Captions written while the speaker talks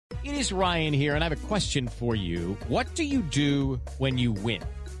It is Ryan here, and I have a question for you. What do you do when you win?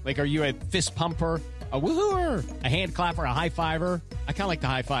 Like, are you a fist pumper, a woohooer, a hand clapper, a high fiver? I kind of like the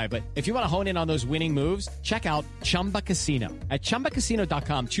high five, but if you want to hone in on those winning moves, check out Chumba Casino. At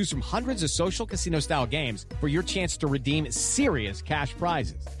ChumbaCasino.com, choose from hundreds of social casino-style games for your chance to redeem serious cash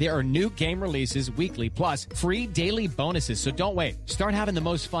prizes. There are new game releases weekly, plus free daily bonuses. So don't wait. Start having the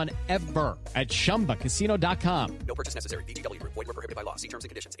most fun ever at ChumbaCasino.com. No purchase necessary. VGW Group. Void where prohibited by law. See terms and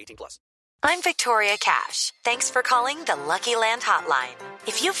conditions. 18+. I'm Victoria Cash. Thanks for calling the Lucky Land Hotline.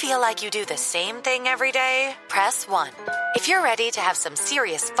 If you feel like you do the same thing every day, press 1. If you're ready to have some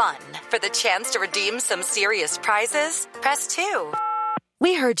serious fun for the chance to redeem some serious prizes, press 2.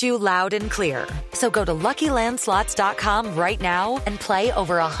 We heard you loud and clear. So go to LuckyLandSlots.com right now and play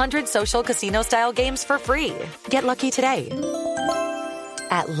over 100 social casino-style games for free. Get lucky today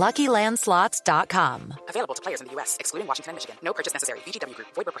at LuckyLandSlots.com. Available to players in the U.S., excluding Washington and Michigan. No purchase necessary. VGW Group.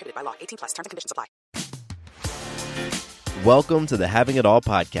 Void where prohibited by law. 18+. Terms and conditions apply. Welcome to the Having It All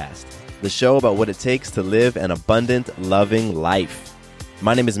podcast, the show about what it takes to live an abundant, loving life.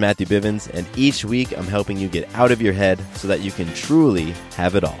 My name is Matthew Bivens, and each week I'm helping you get out of your head so that you can truly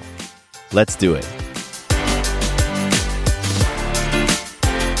have it all. Let's do it.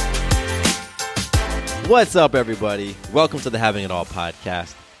 What's up, everybody? Welcome to the Having It All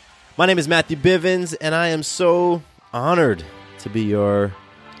podcast. My name is Matthew Bivens, and I am so honored to be your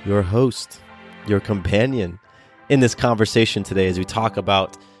host, your companion in this conversation today as we talk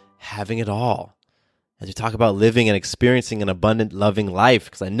about having it all, as we talk about living and experiencing an abundant, loving life,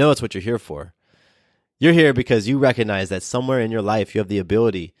 because I know it's what you're here for. You're here because you recognize that somewhere in your life you have the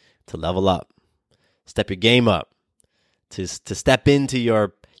ability to level up, step your game up, to step into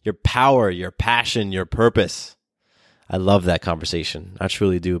your power, your passion, your purpose. I love that conversation. I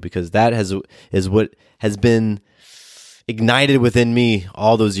truly do, because that is what has been ignited within me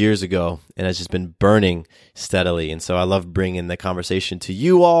all those years ago and has just been burning steadily. And so I love bringing the conversation to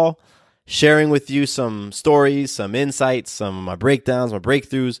you all, sharing with you some stories, some insights, some of my breakdowns, my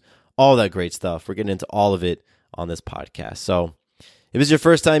breakthroughs, all that great stuff. We're getting into all of it on this podcast. So if it's your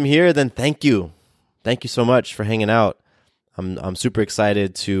first time here, then thank you. Thank you so much for hanging out. I'm super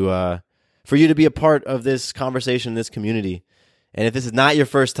excited for you to be a part of this conversation, this community. And if this is not your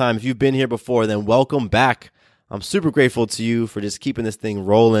first time, if you've been here before, then welcome back. I'm super grateful to you for just keeping this thing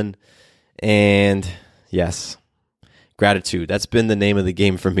rolling. And yes, gratitude. That's been the name of the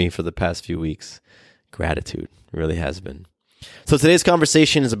game for me for the past few weeks. Gratitude really has been. So today's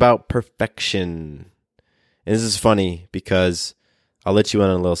conversation is about perfection. And this is funny because I'll let you in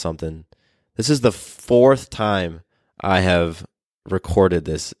on a little something. This is the 4th time I have recorded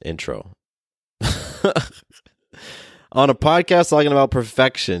this intro. On a podcast talking about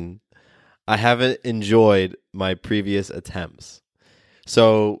perfection, I haven't enjoyed my previous attempts.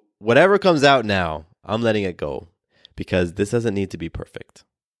 So whatever comes out now, I'm letting it go because this doesn't need to be perfect.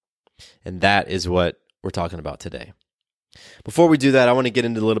 And that is what we're talking about today. Before we do that, I want to get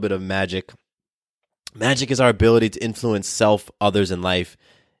into a little bit of magic. Magic is our ability to influence self, others, and life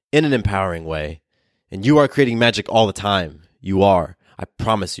in an empowering way. And you are creating magic all the time. You are. I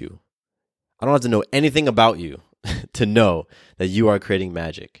promise you. I don't have to know anything about you to know that you are creating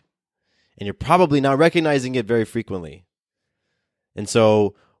magic. And you're probably not recognizing it very frequently. And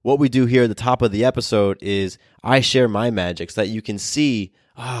so what we do here at the top of the episode is I share my magic so that you can see,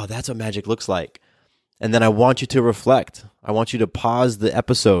 oh, that's what magic looks like. And then I want you to reflect. I want you to pause the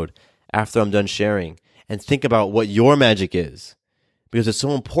episode after I'm done sharing and think about what your magic is. Because it's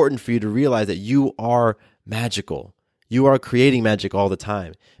so important for you to realize that you are magical. You are creating magic all the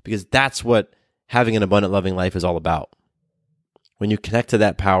time. Because that's what having an abundant, loving life is all about. When you connect to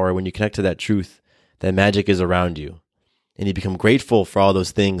that power, when you connect to that truth, that magic is around you. And you become grateful for all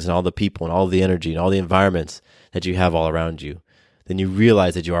those things and all the people and all the energy and all the environments that you have all around you. Then you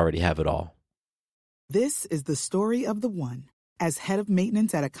realize that you already have it all. This is the story of the one. As head of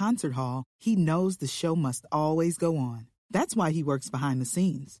maintenance at a concert hall, he knows the show must always go on. That's why he works behind the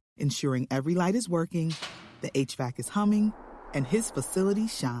scenes, ensuring every light is working, the HVAC is humming, and his facility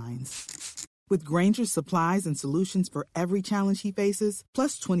shines. With Grainger's supplies and solutions for every challenge he faces,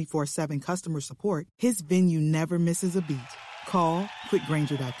 plus 24/7 customer support, his venue never misses a beat. Call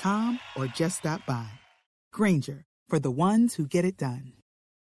quickgrainger.com or just stop by. Grainger, for the ones who get it done.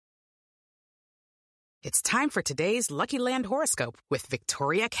 It's time for today's Lucky Land horoscope with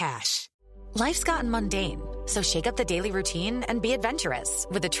Victoria Cash. Life's gotten mundane, so shake up the daily routine and be adventurous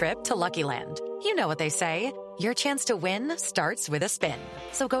with a trip to Lucky Land. You know what they say, your chance to win starts with a spin.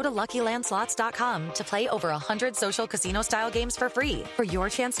 So go to LuckyLandSlots.com to play over 100 social casino-style games for free for your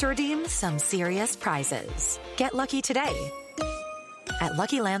chance to redeem some serious prizes. Get lucky today at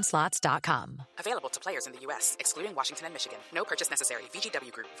LuckyLandSlots.com. Available to players in the U.S., excluding Washington and Michigan. No purchase necessary.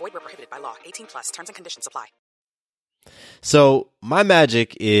 VGW Group. Void where prohibited by law. 18 plus. Terms and conditions apply. So my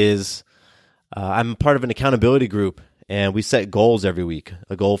magic is I'm part of an accountability group, and we set goals every week,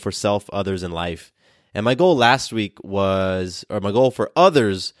 a goal for self, others, and life. And my goal for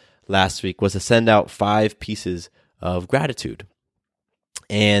others last week was to send out 5 pieces of gratitude.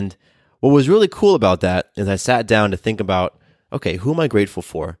 And what was really cool about that is I sat down to think about, okay, who am I grateful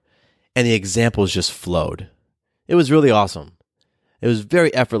for? And the examples just flowed. It was really awesome. It was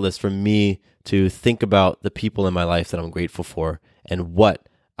very effortless for me to think about the people in my life that I'm grateful for and what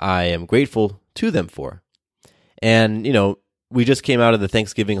I am grateful to them for. And, we just came out of the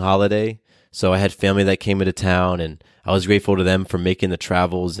Thanksgiving holiday, so I had family that came into town, and I was grateful to them for making the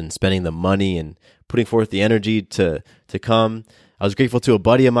travels and spending the money and putting forth the energy to come. I was grateful to a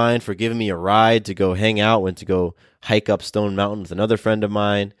buddy of mine for giving me a ride to go hang out and to go hike up Stone Mountain with another friend of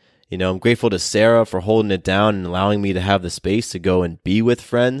mine. I'm grateful to Sarah for holding it down and allowing me to have the space to go and be with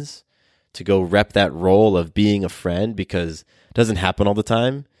friends, to go rep that role of being a friend, because it doesn't happen all the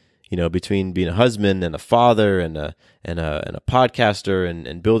time. Between being a husband and a father and a podcaster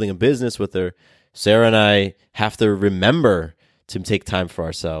and building a business with her, Sarah and I have to remember to take time for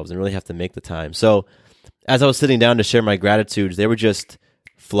ourselves and really have to make the time. So as I was sitting down to share my gratitudes, they were just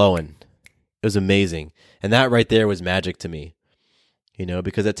flowing. It was amazing. And that right there was magic to me,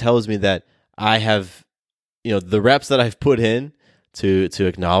 because it tells me that I have, the reps that I've put in to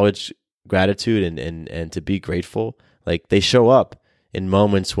acknowledge gratitude and to be grateful, like they show up in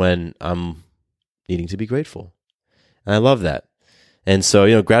moments when I'm needing to be grateful. And I love that. And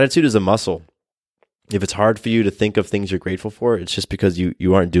so, gratitude is a muscle. If it's hard for you to think of things you're grateful for, it's just because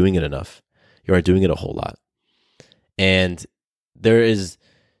you aren't doing it enough. You aren't doing it a whole lot. And there is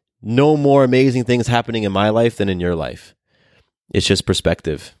no more amazing things happening in my life than in your life. It's just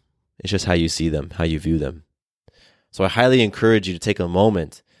perspective. It's just how you see them, how you view them. So I highly encourage you to take a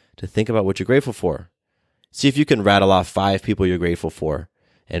moment to think about what you're grateful for. See if you can rattle off 5 people you're grateful for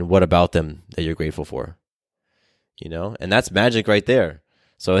and what about them that you're grateful for. And that's magic right there.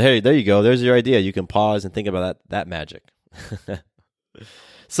 So hey, there you go. There's your idea. You can pause and think about that magic.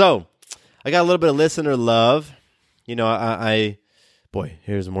 So I got a little bit of listener love. Here's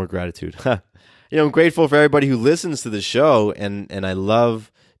more gratitude. I'm grateful for everybody who listens to the show, and I love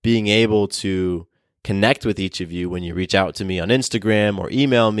being able to connect with each of you when you reach out to me on Instagram or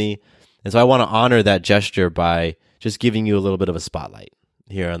email me. And so I want to honor that gesture by just giving you a little bit of a spotlight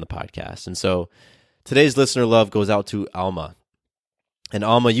here on the podcast. And so today's listener love goes out to Alma. And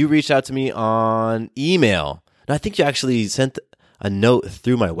Alma, you reached out to me on email. And I think you actually sent a note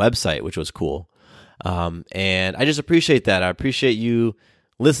through my website, which was cool. And I just appreciate that. I appreciate you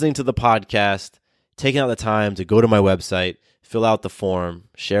listening to the podcast, taking out the time to go to my website, fill out the form,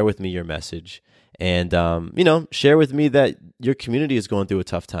 share with me your message, and, share with me that your community is going through a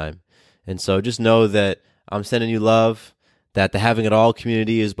tough time. And so just know that I'm sending you love, that the Having It All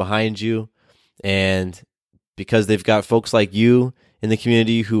community is behind you. And because they've got folks like you in the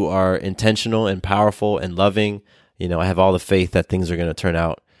community who are intentional and powerful and loving, I have all the faith that things are going to turn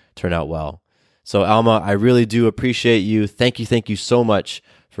out well. So Alma, I really do appreciate you. Thank you so much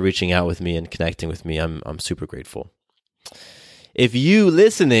for reaching out with me and connecting with me. I'm super grateful. If you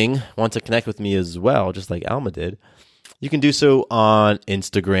listening want to connect with me as well, just like Alma did, you can do so on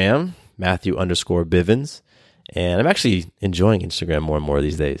Instagram, Matthew_Bivens. And I'm actually enjoying Instagram more and more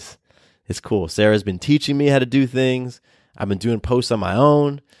these days. It's cool. Sarah's been teaching me how to do things. I've been doing posts on my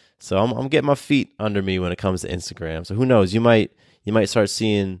own. So I'm getting my feet under me when it comes to Instagram. So who knows? You might start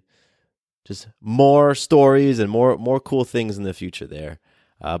seeing just more stories and more cool things in the future there.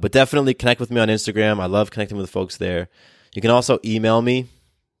 But definitely connect with me on Instagram. I love connecting with folks there. You can also email me,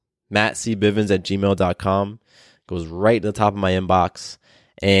 mattcbivens@gmail.com. Goes right to the top of my inbox.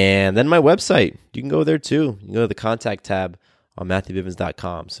 And then my website, you can go there too. You can go to the contact tab on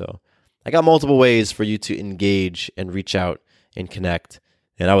matthewbivens.com. So I got multiple ways for you to engage and reach out and connect.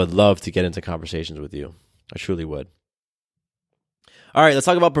 And I would love to get into conversations with you. I truly would. All right, let's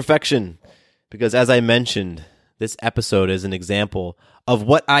talk about perfection. Because as I mentioned, this episode is an example of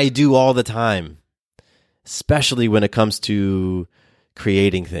what I do all the time, especially when it comes to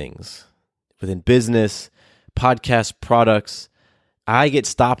creating things within business, podcast products. I get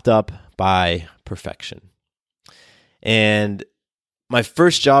stopped up by perfection. And my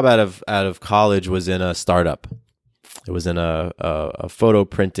first job out of college was in a startup. It was in a photo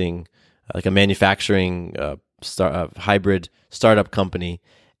printing, like a manufacturing hybrid startup company.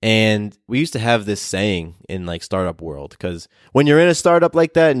 And we used to have this saying in like startup world, because when you're in a startup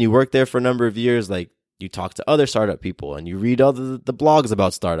like that and you work there for a number of years, like you talk to other startup people and you read all the blogs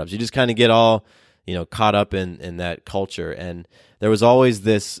about startups. You just kind of get all, caught up in that culture. And there was always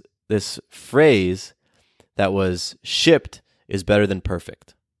this phrase that was shipped is better than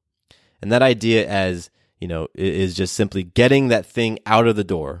perfect. And that idea is just simply getting that thing out of the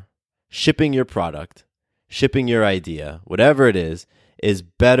door, shipping your product, shipping your idea, whatever it is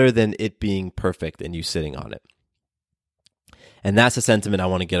better than it being perfect and you sitting on it. And that's a sentiment I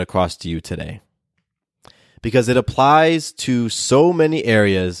want to get across to you today, because it applies to so many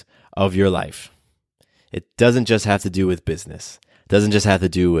areas of your life. It doesn't just have to do with business. It doesn't just have to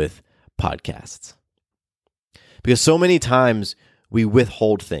do with podcasts. Because so many times we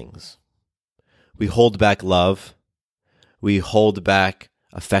withhold things. We hold back love. We hold back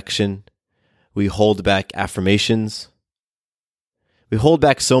affection. We hold back affirmations. We hold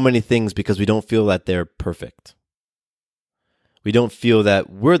back so many things because we don't feel that they're perfect. We don't feel that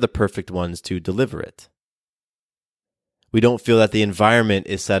we're the perfect ones to deliver it. We don't feel that the environment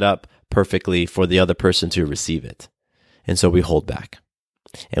is set up perfectly for the other person to receive it. And so we hold back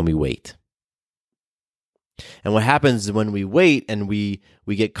and we wait. And what happens when we wait and we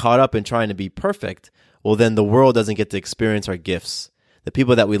get caught up in trying to be perfect, well, then the world doesn't get to experience our gifts. The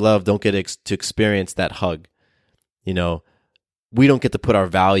people that we love don't get to experience that hug. We don't get to put our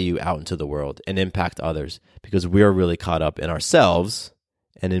value out into the world and impact others because we're really caught up in ourselves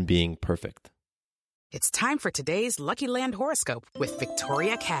and in being perfect. It's time for today's Lucky Land horoscope with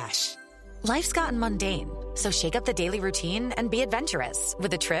Victoria Cash. Life's gotten mundane, so shake up the daily routine and be adventurous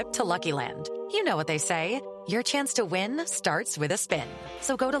with a trip to Lucky Land. You know what they say. Your chance to win starts with a spin.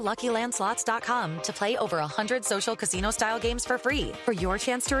 So go to LuckyLandSlots.com to play over 100 social casino-style games for free for your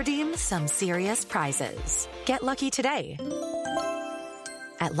chance to redeem some serious prizes. Get lucky today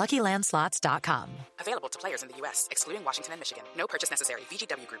at LuckyLandSlots.com. Available to players in the U.S., excluding Washington and Michigan. No purchase necessary.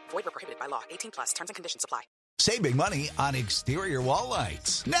 VGW Group. Void where prohibited by law. 18+. Terms and conditions apply. Save big money on exterior wall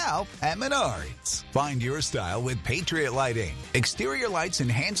lights. Now at Menards. Find your style with Patriot Lighting. Exterior lights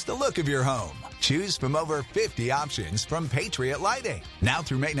enhance the look of your home. Choose from over 50 options from Patriot Lighting. Now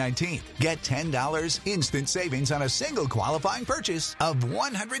through May 19th, get $10 instant savings on a single qualifying purchase of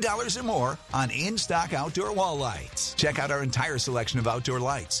 $100 or more on in-stock outdoor wall lights. Check out our entire selection of outdoor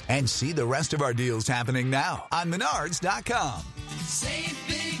lights and see the rest of our deals happening now on Menards.com. Save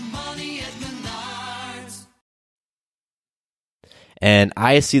big money at Menards. And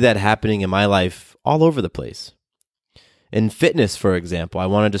I see that happening in my life all over the place. In fitness, for example, I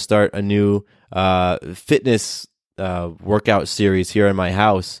wanted to start a new fitness workout series here in my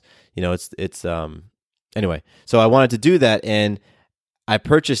house. Anyway, so I wanted to do that, and I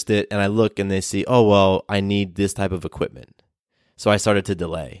purchased it, and I look, and they see, oh, well, I need this type of equipment. So I started to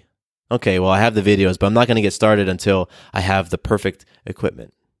delay. Okay, well, I have the videos, but I'm not going to get started until I have the perfect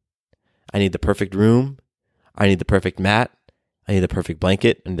equipment. I need the perfect room. I need the perfect mat. I need the perfect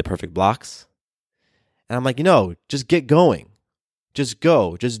blanket. I need the perfect blocks. And I'm like, just get going. Just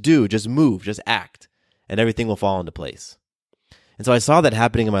go. Just do. Just move. Just act. And everything will fall into place. And so I saw that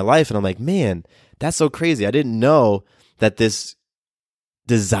happening in my life, and I'm like, man, that's so crazy. I didn't know that this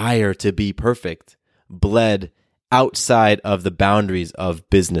desire to be perfect bled outside of the boundaries of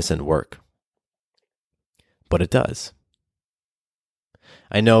business and work. But it does.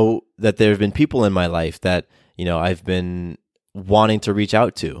 I know that there have been people in my life that, I've been wanting to reach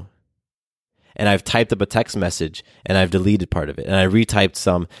out to. And I've typed up a text message and I've deleted part of it. And I retyped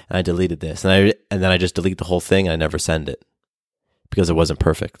some and I deleted this. And then I just delete the whole thing and I never send it because it wasn't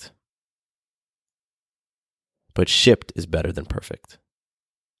perfect. But shipped is better than perfect.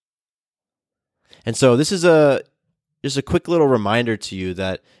 And so this is just a quick little reminder to you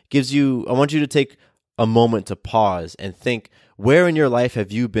that I want you to take a moment to pause and think, where in your life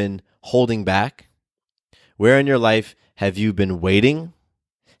have you been holding back? Where in your life have you been waiting?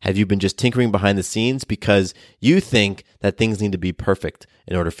 Have you been just tinkering behind the scenes because you think that things need to be perfect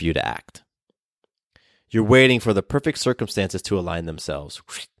in order for you to act? You're waiting for the perfect circumstances to align themselves.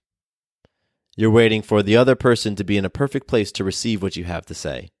 You're waiting for the other person to be in a perfect place to receive what you have to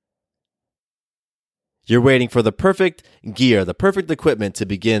say. You're waiting for the perfect gear, the perfect equipment to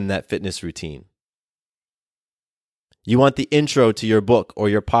begin that fitness routine. You want the intro to your book or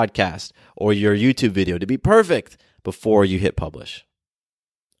your podcast or your YouTube video to be perfect before you hit publish.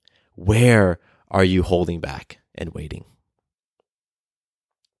 Where are you holding back and waiting?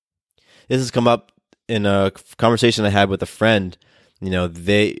 This has come up in a conversation I had with a friend.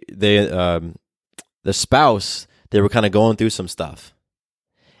 The spouse, they were kind of going through some stuff.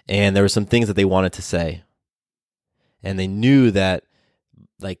 And there were some things that they wanted to say. And they knew that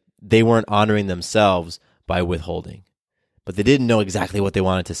they weren't honoring themselves by withholding. But they didn't know exactly what they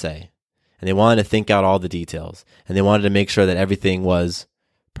wanted to say. and they wanted to think out all the details, and they wanted to make sure that everything was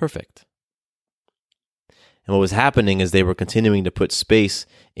perfect. And what was happening is they were continuing to put space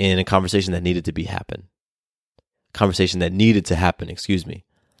in a conversation that needed to happen.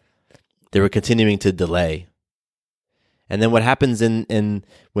 They were continuing to delay. And then what happens in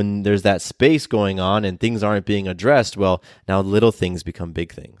when there's that space going on and things aren't being addressed, well, now little things become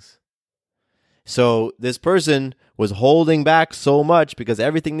big things. So this person was holding back so much because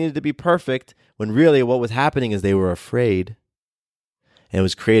everything needed to be perfect, when really what was happening is they were afraid, and it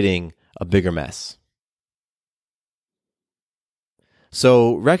was creating a bigger mess.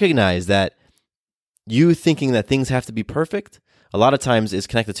 So recognize that you thinking that things have to be perfect, a lot of times is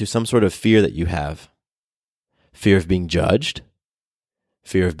connected to some sort of fear that you have. Fear of being judged,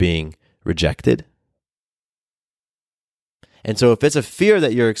 fear of being rejected. And so if it's a fear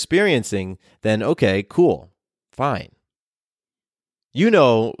that you're experiencing, then okay, cool, fine. You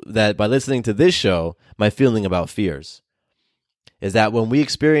know that by listening to this show, my feeling about fears is that when we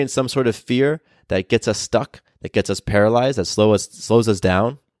experience some sort of fear that gets us stuck, that gets us paralyzed, that slows us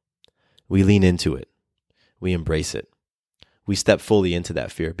down, we lean into it. We embrace it. We step fully into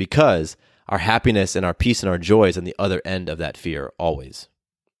that fear because our happiness and our peace and our joy is on the other end of that fear always.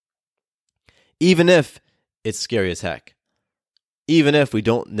 Even if it's scary as heck. Even if we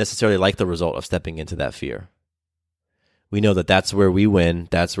don't necessarily like the result of stepping into that fear. We know that that's where we win,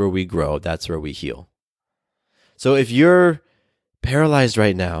 that's where we grow, that's where we heal. So if you're paralyzed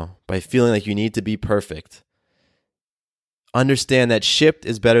right now by feeling like you need to be perfect, understand that shipped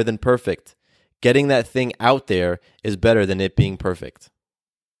is better than perfect. Getting that thing out there is better than it being perfect.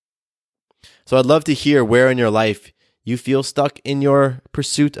 So I'd love to hear where in your life you feel stuck in your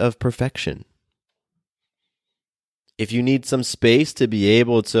pursuit of perfection. If you need some space to be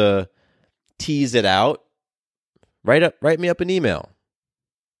able to tease it out, write me up an email.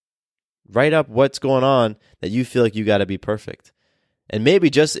 Write up what's going on that you feel like you got to be perfect. And maybe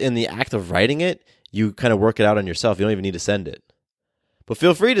just in the act of writing it, you kind of work it out on yourself. You don't even need to send it. But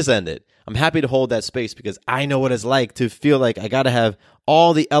feel free to send it. I'm happy to hold that space because I know what it's like to feel like I got to have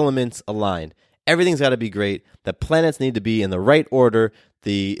all the elements aligned. Everything's got to be great. The planets need to be in the right order.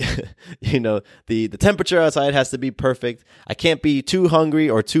 The the temperature outside has to be perfect. I can't be too hungry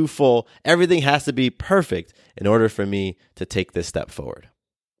or too full. Everything has to be perfect in order for me to take this step forward.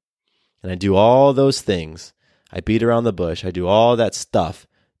 And I do all those things. I beat around the bush. I do all that stuff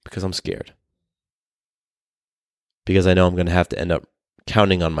because I'm scared. Because I know I'm going to have to end up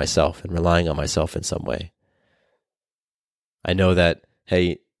counting on myself and relying on myself in some way. I know that,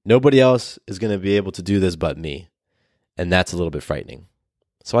 hey, nobody else is going to be able to do this but me. And that's a little bit frightening.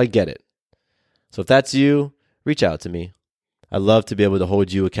 So I get it. So if that's you, reach out to me. I'd love to be able to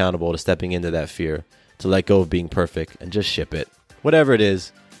hold you accountable to stepping into that fear, to let go of being perfect and just ship it. Whatever it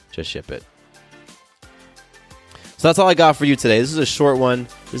is, just ship it. So that's all I got for you today. This is a short one.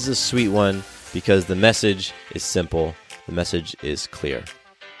 This is a sweet one because the message is simple. The message is clear.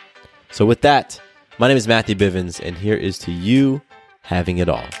 So with that, my name is Matthew Bivens, and here is to you having it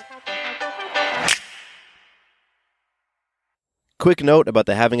all. Quick note about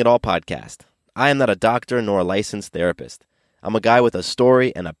the Having It All podcast. I am not a doctor nor a licensed therapist. I'm a guy with a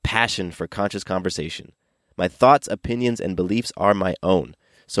story and a passion for conscious conversation. My thoughts, opinions, and beliefs are my own.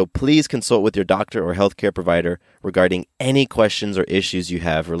 So please consult with your doctor or healthcare provider regarding any questions or issues you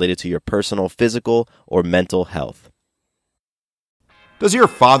have related to your personal physical or mental health. Does your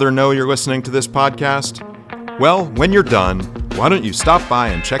father know you're listening to this podcast? Well, when you're done, why don't you stop by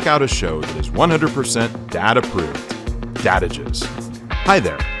and check out a show that is 100% dad-approved. Dadages. Hi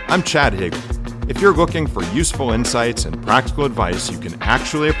there, I'm Chad Higgle. If you're looking for useful insights and practical advice you can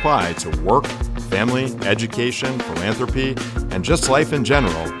actually apply to work, family, education, philanthropy, and just life in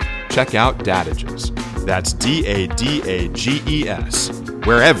general, check out Dadages. That's Dadages,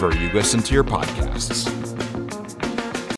 wherever you listen to your podcasts.